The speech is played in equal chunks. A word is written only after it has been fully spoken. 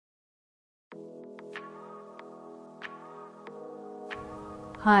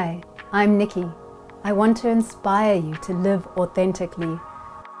Hi, I'm Nikki. I want to inspire you to live authentically.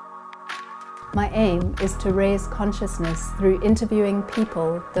 My aim is to raise consciousness through interviewing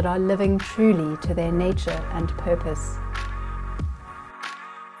people that are living truly to their nature and purpose.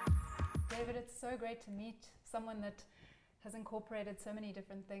 David, it's so great to meet someone that has incorporated so many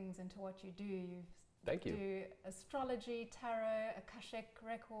different things into what you do. Thank you. Do astrology, tarot, Akashic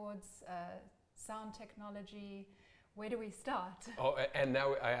records, sound technology. Where do we start? Oh, and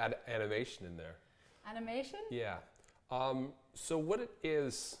now I add animation in there. Animation? Yeah. So what it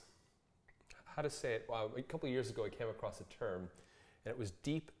is, how to say it, a couple of years ago I came across a term, and it was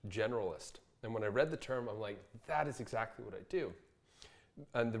deep generalist. And when I read the term, I'm like, that is exactly what I do.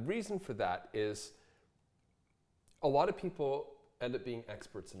 And the reason for that is a lot of people end up being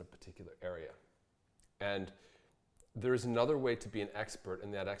experts in a particular area. And there's another way to be an expert,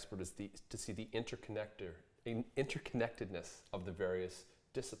 and that expert is to see the interconnectedness of the various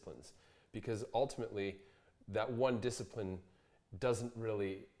disciplines, because ultimately that one discipline doesn't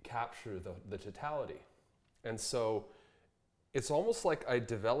really capture the totality. And so it's almost like I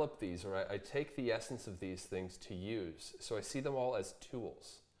develop these, or I take the essence of these things to use. So I see them all as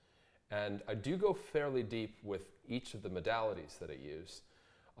tools. And I do go fairly deep with each of the modalities that I use,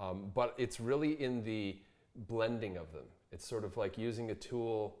 but it's really in the blending of them. It's sort of like using a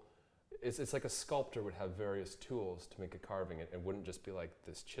tool. It's like a sculptor would have various tools to make a carving. It wouldn't just be like,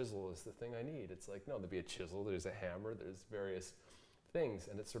 this chisel is the thing I need. It's like, no, there'd be a chisel, there's a hammer, there's various things.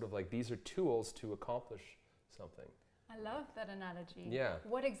 And it's sort of like, these are tools to accomplish something. I love that analogy. Yeah.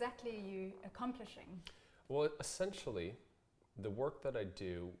 What exactly are you accomplishing? Well, essentially, the work that I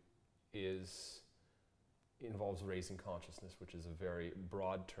do involves raising consciousness, which is a very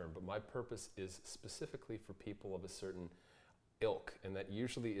broad term. But my purpose is specifically for people of a certain ilk, and that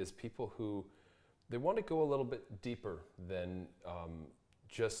usually is people who they want to go a little bit deeper than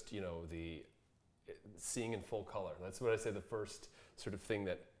just the seeing in full color. That's what I say the first sort of thing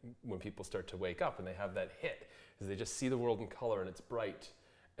that when people start to wake up and they have that hit is they just see the world in color and it's bright,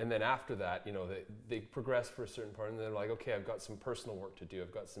 and then after that they progress for a certain part and they're like, okay, I've got some personal work to do,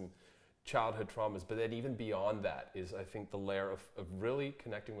 I've got some childhood traumas, but then even beyond that is, I think, the layer of really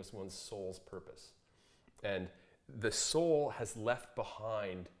connecting with one's soul's purpose. And the soul has left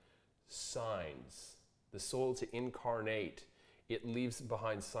behind signs. The soul, to incarnate, it leaves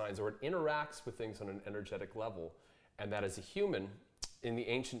behind signs, or it interacts with things on an energetic level. And that as a human, in the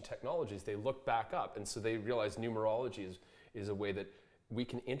ancient technologies, they look back up, and so they realize numerology is a way that we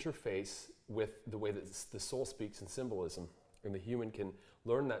can interface with the way that the soul speaks in symbolism, and the human can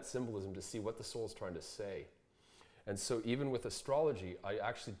learn that symbolism to see what the soul is trying to say. And so even with astrology, I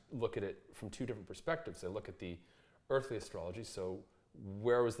actually look at it from two different perspectives. I look at the earthly astrology, so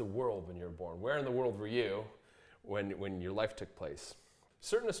where was the world when you were born? Where in the world were you when your life took place?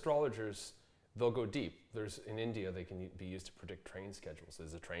 Certain astrologers, they'll go deep. In India, they can be used to predict train schedules.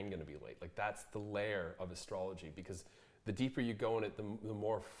 Is a train going to be late? Like, that's the layer of astrology, because the deeper you go in it, the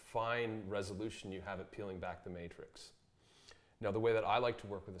more fine resolution you have at peeling back the matrix. Now, the way that I like to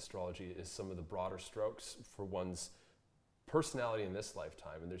work with astrology is some of the broader strokes for one's personality in this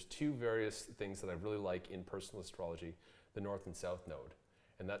lifetime. And there's two various things that I really like in personal astrology, the North and South Node.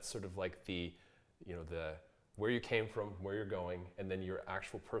 And that's sort of like the where you came from, where you're going, and then your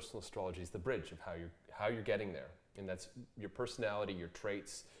actual personal astrology is the bridge of how you're getting there. And that's your personality, your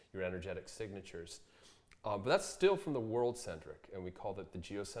traits, your energetic signatures. But that's still from the world-centric, and we call that the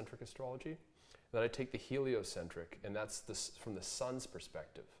geocentric astrology. Then I take the heliocentric, and that's from the sun's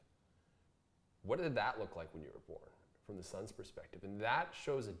perspective. What did that look like when you were born? From the sun's perspective, and that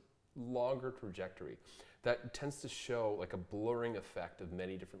shows a longer trajectory. That tends to show like a blurring effect of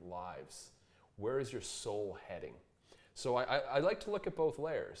many different lives. Where is your soul heading? So I like to look at both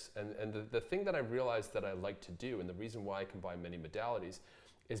layers, and the thing that I realized that I like to do, and the reason why I combine many modalities,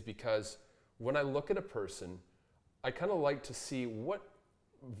 is because when I look at a person, I kind of like to see what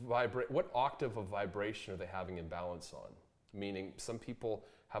octave of vibration are they having imbalance on. Meaning, some people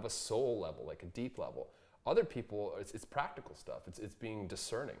have a soul level, like a deep level. Other people, it's practical stuff. It's being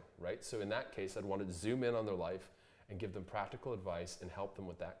discerning, right? So in that case, I'd want to zoom in on their life and give them practical advice and help them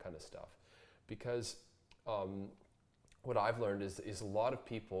with that kind of stuff. Because what I've learned is a lot of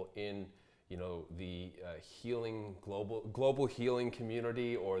people in the healing global healing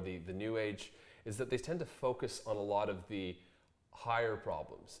community, or the New Age, is that they tend to focus on a lot of the higher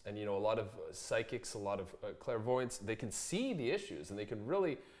problems. And a lot of psychics, a lot of clairvoyants, they can see the issues and they can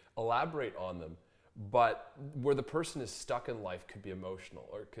really elaborate on them. But where the person is stuck in life could be emotional,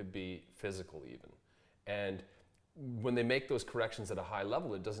 or it could be physical even. And when they make those corrections at a high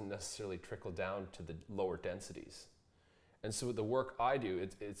level, it doesn't necessarily trickle down to the lower densities. And so the work I do,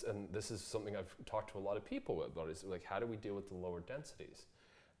 and this is something I've talked to a lot of people about, is like, how do we deal with the lower densities?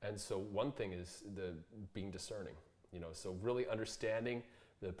 And so one thing is being discerning, so really understanding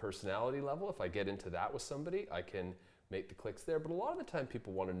the personality level. If I get into that with somebody, I can make the clicks there. But a lot of the time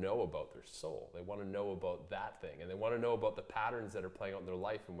people want to know about their soul. They want to know about that thing, and they want to know about the patterns that are playing out in their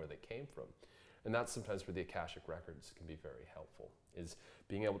life and where they came from. And that's sometimes where the Akashic Records can be very helpful, is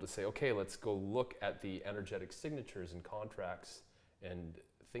being able to say, okay, let's go look at the energetic signatures and contracts and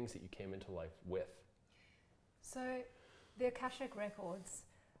things that you came into life with. So the Akashic Records,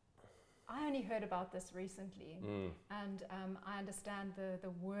 I only heard about this recently, and I understand the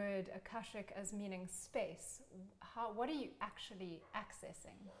word Akashic as meaning space. What are you actually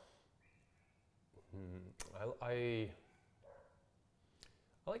accessing? I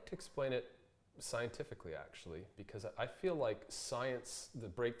like to explain it scientifically, actually, because I feel like science, the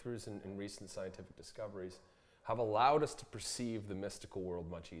breakthroughs in recent scientific discoveries, have allowed us to perceive the mystical world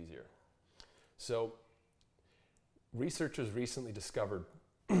much easier. So researchers recently discovered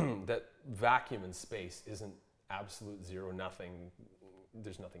that vacuum in space isn't absolute zero, nothing,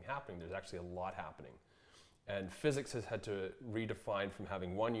 there's nothing happening, there's actually a lot happening. And physics has had to redefine from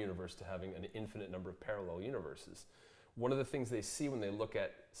having one universe to having an infinite number of parallel universes. One of the things they see when they look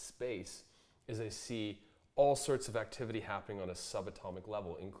at space is they see all sorts of activity happening on a subatomic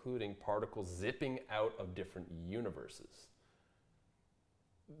level, including particles zipping out of different universes.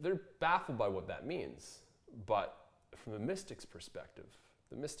 They're baffled by what that means, but from a mystic's perspective,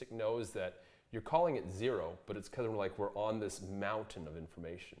 the mystic knows that you're calling it zero, but it's kind of like we're on this mountain of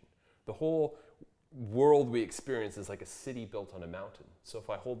information. The whole world we experience is like a city built on a mountain. So if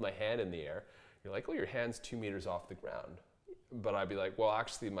I hold my hand in the air, you're like, oh, your hand's 2 meters off the ground. But I'd be like, well,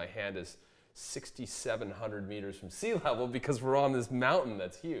 actually my hand is 6,700 meters from sea level because we're on this mountain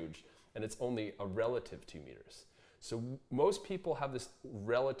that's huge, and it's only a relative 2 meters. So most people have this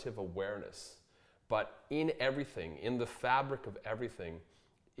relative awareness, but in everything, in the fabric of everything,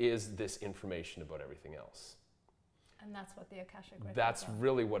 is this information about everything else. And that's what the Akashic Records That's are.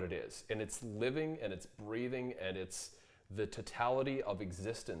 really what it is. And it's living and it's breathing, and it's the totality of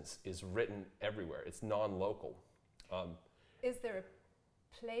existence is written everywhere. It's non-local. Is there a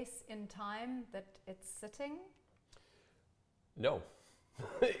place in time that it's sitting? No.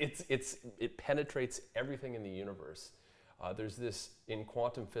 It penetrates everything in the universe. There's this, in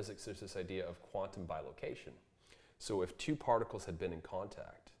quantum physics, there's this idea of quantum bilocation. So if two particles had been in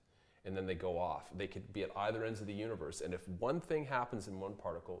contact and then they go off, they could be at either ends of the universe, and if one thing happens in one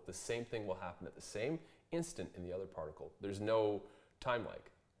particle, the same thing will happen at the same instant in the other particle. There's no time lag.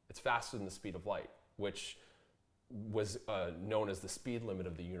 It's faster than the speed of light, which was known as the speed limit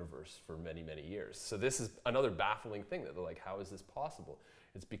of the universe for many, many years. So this is another baffling thing that they're like, how is this possible?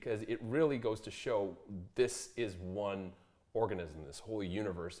 It's because it really goes to show this is one organism. This whole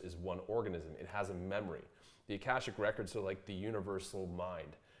universe is one organism. It has a memory. The Akashic Records are like the universal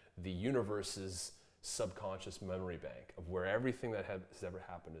mind, the universe's subconscious memory bank of where everything that has ever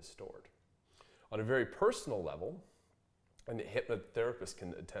happened is stored. On a very personal level, and the hypnotherapist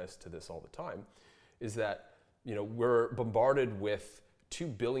can attest to this all the time, is that we're bombarded with 2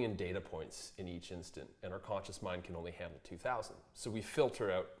 billion data points in each instant, and our conscious mind can only handle 2,000. So we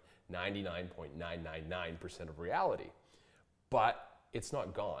filter out 99.999% of reality, but it's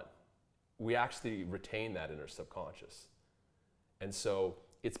not gone. We actually retain that in our subconscious. And so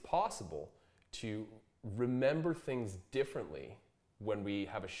it's possible to remember things differently when we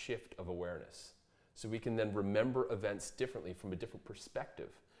have a shift of awareness. So we can then remember events differently from a different perspective.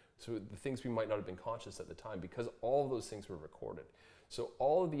 So the things we might not have been conscious at the time, because all of those things were recorded. So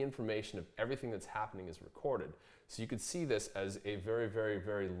all of the information of everything that's happening is recorded. So you could see this as a very, very,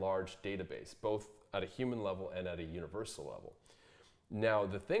 very large database, both at a human level and at a universal level. Now,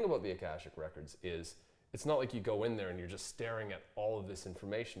 the thing about the Akashic Records is it's not like you go in there and you're just staring at all of this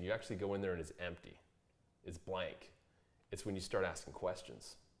information. You actually go in there and it's empty. It's blank. It's when you start asking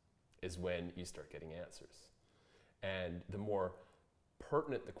questions is when you start getting answers. And the more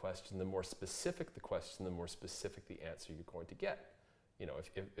pertinent the question, the more specific the question, the more specific the answer you're going to get.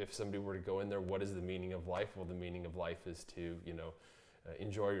 If somebody were to go in there, what is the meaning of life? Well, the meaning of life is to,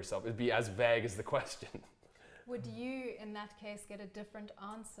 enjoy yourself. It'd be as vague as the question. Would you, in that case, get a different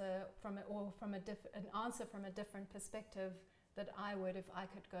answer an answer from a different perspective that I would if I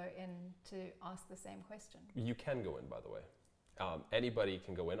could go in to ask the same question? You can go in, by the way. Anybody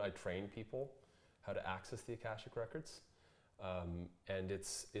can go in. I train people how to access the Akashic Records. And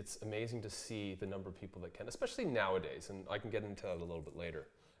it's amazing to see the number of people that can, especially nowadays, and I can get into that a little bit later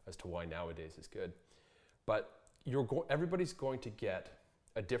as to why nowadays is good. But everybody's going to get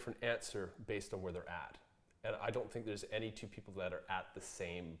a different answer based on where they're at. And I don't think there's any two people that are at the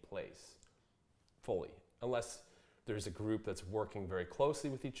same place fully, unless there's a group that's working very closely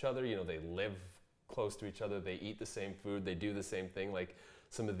with each other. You know, they live close to each other, they eat the same food, they do the same thing, like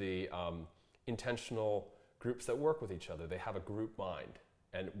some of the intentional groups that work with each other. They have a group mind.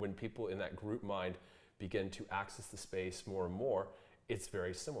 And when people in that group mind begin to access the space more and more, it's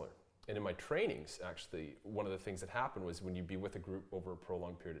very similar. And in my trainings, actually, one of the things that happened was when you'd be with a group over a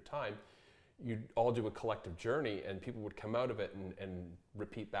prolonged period of time, you'd all do a collective journey and people would come out of it and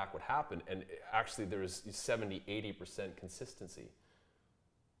repeat back what happened. And actually there's 70, 80% consistency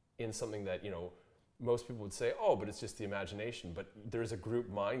in something that, you know, most people would say, oh, but it's just the imagination. But there's a group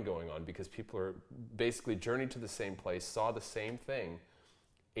mind going on because people are basically journeyed to the same place, saw the same thing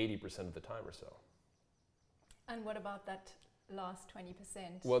 80% of the time or so. And what about that last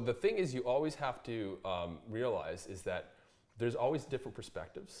 20%? Well, the thing is, you always have to realize is that there's always different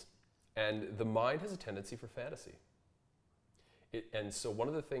perspectives, and the mind has a tendency for fantasy. And so one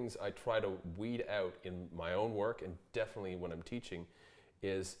of the things I try to weed out in my own work, and definitely when I'm teaching,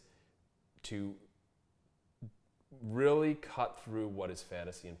 is to really cut through what is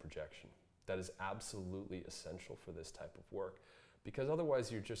fantasy and projection. That is absolutely essential for this type of work, because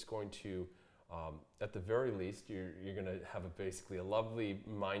otherwise you're just going to, at the very least, you're going to have basically a lovely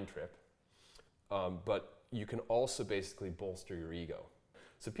mind trip, but you can also basically bolster your ego.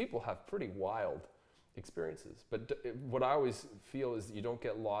 So people have pretty wild experiences, but what I always feel is that you don't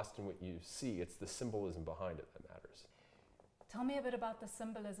get lost in what you see. It's the symbolism behind it that matters. Tell me a bit about the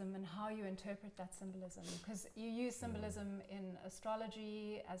symbolism and how you interpret that symbolism, because you use symbolism in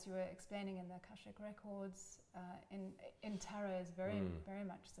astrology, as you were explaining in the Akashic records, in tarot is very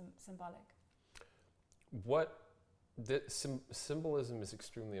much symbolic. What symbolism is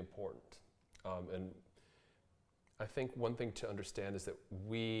extremely important, and I think one thing to understand is that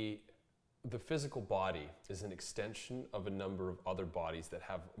the physical body is an extension of a number of other bodies that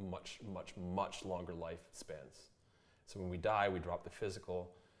have much, much, much longer lifespans. So when we die, we drop the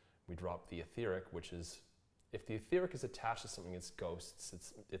physical, we drop the etheric, which is, if the etheric is attached to something, it's ghosts,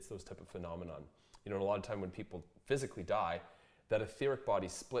 it's those type of phenomenon. You know, and a lot of time when people physically die, that etheric body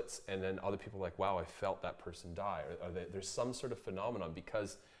splits, and then other people are like, wow, I felt that person die. Or there's some sort of phenomenon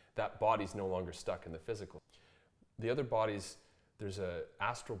because that body's no longer stuck in the physical. The other bodies, there's an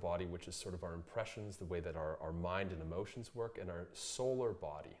astral body, which is sort of our impressions, the way that our mind and emotions work, and our solar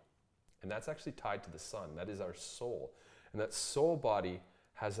body. And that's actually tied to the sun. That is our soul. And that soul body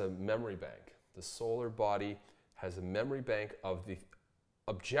has a memory bank. The solar body has a memory bank of the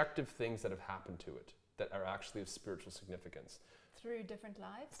objective things that have happened to it that are actually of spiritual significance. Through different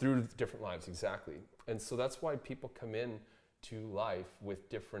lives? Through different lives, exactly. And so that's why people come in to life with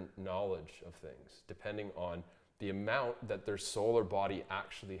different knowledge of things, depending on the amount that their solar body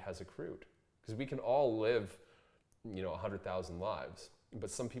actually has accrued. Because we can all live, you know, 100,000 lives, but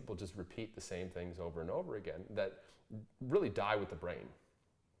some people just repeat the same things over and over again that really die with the brain.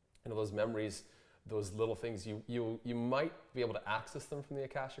 You know, those memories, those little things, you might be able to access them from the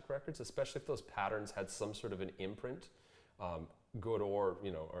Akashic records, especially if those patterns had some sort of an imprint, good or,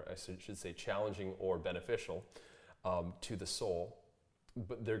 you know, or I should say challenging or beneficial to the soul,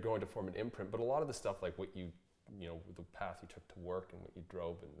 but they're going to form an imprint. But a lot of the stuff, like what you know, the path you took to work and what you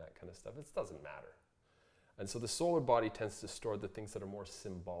drove and that kind of stuff, it doesn't matter. And so the solar body tends to store the things that are more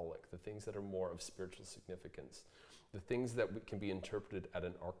symbolic, the things that are more of spiritual significance, the things that can be interpreted at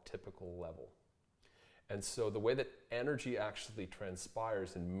an archetypical level. And so the way that energy actually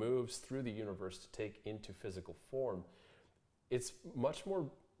transpires and moves through the universe to take into physical form, it's much more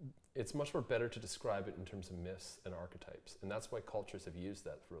better to describe it in terms of myths and archetypes. And that's why cultures have used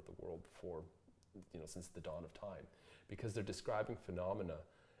that throughout the world before, you know, since the dawn of time, because they're describing phenomena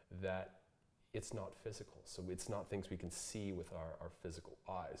that it's not physical. So it's not things we can see with our physical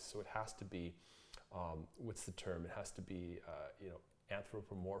eyes. So it has to be, what's the term? It has to be, you know,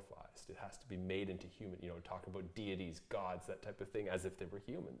 anthropomorphized. It has to be made into human, you know, talk about deities, gods, that type of thing, as if they were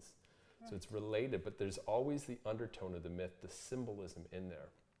humans. Right. So it's related, but there's always the undertone of the myth, the symbolism in there.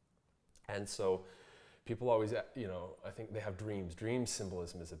 And so people always, you know, I think they have dreams. Dream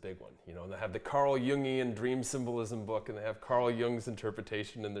symbolism is a big one, you know, and they have the Carl Jungian dream symbolism book, and they have Carl Jung's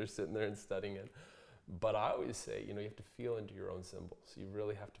interpretation, and they're sitting there and studying it. But I always say, you know, you have to feel into your own symbols. You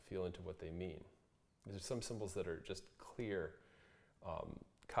really have to feel into what they mean. There's some symbols that are just clear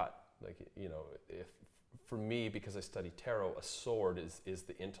cut. Like, you know, if for me, because I study tarot, a sword is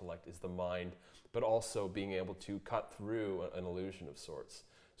the intellect, is the mind, but also being able to cut through an illusion of sorts.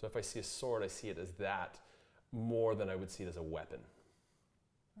 So if I see a sword, I see it as that more than I would see it as a weapon.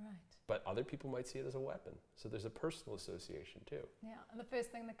 Right. but other people might see it as a weapon. So there's a personal association too. Yeah, and the first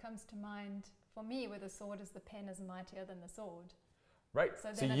thing that comes to mind for me with a sword is the pen is mightier than the sword. Right.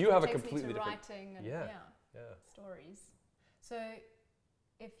 So you have a takes completely me to different writing and stories. So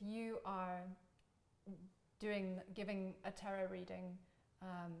if you are giving a tarot reading,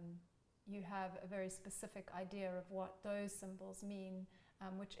 you have a very specific idea of what those symbols mean,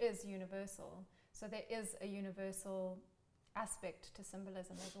 which is universal. So there is a universal aspect to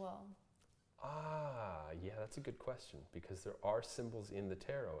symbolism as well. Yeah, that's a good question, because there are symbols in the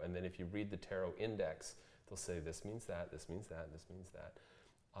tarot, and then if you read the tarot index, they'll say this means that, this means that, this means that.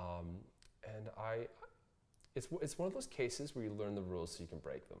 It's one of those cases where you learn the rules so you can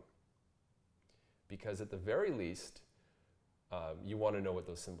break them. Because at the very least, you want to know what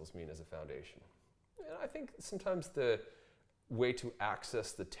those symbols mean as a foundation. And I think sometimes the way to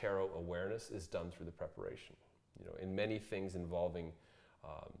access the tarot awareness is done through the preparation. You know, in many things involving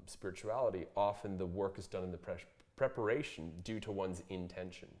spirituality, often the work is done in the preparation due to one's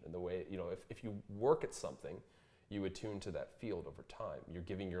intention. And the way, you know, if you work at something, you attune to that field over time. You're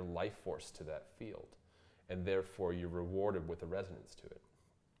giving your life force to that field, and therefore you're rewarded with a resonance to it.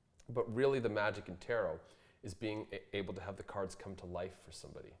 But really the magic in tarot is being able to have the cards come to life for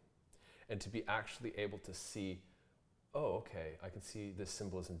somebody, and to be actually able to see, oh, okay, I can see this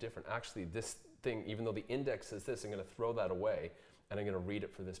symbolism different. Actually, this thing, even though the index says this, I'm going to throw that away, and I'm going to read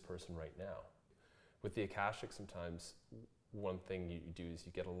it for this person right now. With the Akashic, sometimes one thing you do is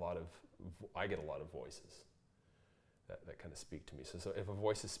you get I get a lot of voices that kind of speak to me. So if a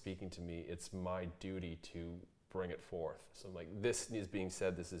voice is speaking to me, it's my duty to bring it forth. So I'm like, this is being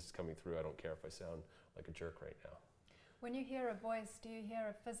said, this is coming through, I don't care if I sound like a jerk right now. When you hear a voice, do you hear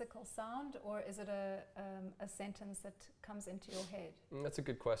a physical sound, or is it a sentence that comes into your head? That's a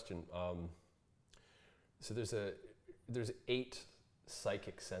good question. So there's 8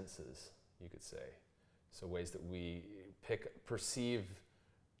 psychic senses, you could say. So ways that we perceive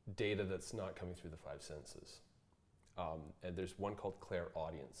data that's not coming through the 5 senses. And there's one called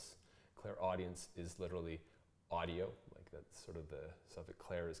clairaudience. Clairaudience is literally audio, like that's sort of the suffix.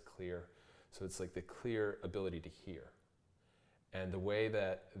 Clair is clear. So it's like the clear ability to hear. And the way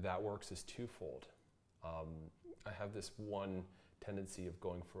that works is twofold. I have this one tendency of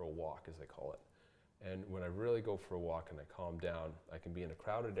going for a walk, as I call it. And when I really go for a walk and I calm down, I can be in a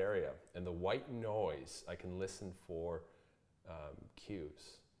crowded area, and the white noise, I can listen for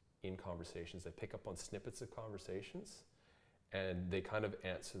cues in conversations. I pick up on snippets of conversations, and they kind of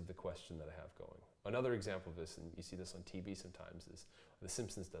answer the question that I have going. Another example of this, and you see this on TV sometimes, is The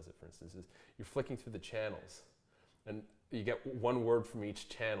Simpsons does it, for instance, is you're flicking through the channels, and you get one word from each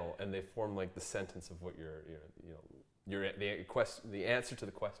channel, and they form like the sentence of what the answer to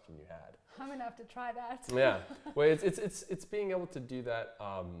the question you had. I'm gonna have to try that. Yeah, well, it's being able to do that.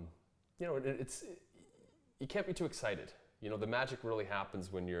 You know, you can't be too excited. You know, the magic really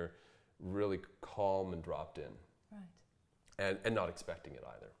happens when you're really calm and dropped in. Right. And not expecting it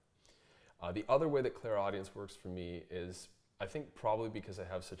either. The other way that clairaudience works for me is, I think probably because I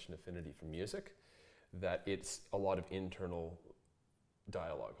have such an affinity for music, that it's a lot of internal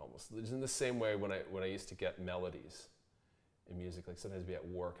dialogue almost. It's in the same way when I used to get melodies in music, like sometimes I'd be at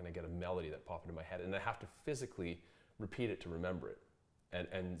work and I get a melody that popped into my head, and I have to physically repeat it to remember it.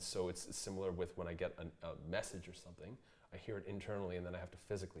 And so it's similar with when I get a message or something, I hear it internally and then I have to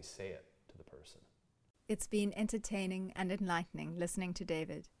physically say it to the person. It's been entertaining and enlightening listening to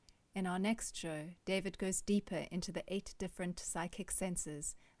David. In our next show, David goes deeper into the 8 different psychic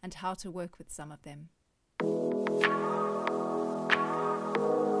senses and how to work with some of them.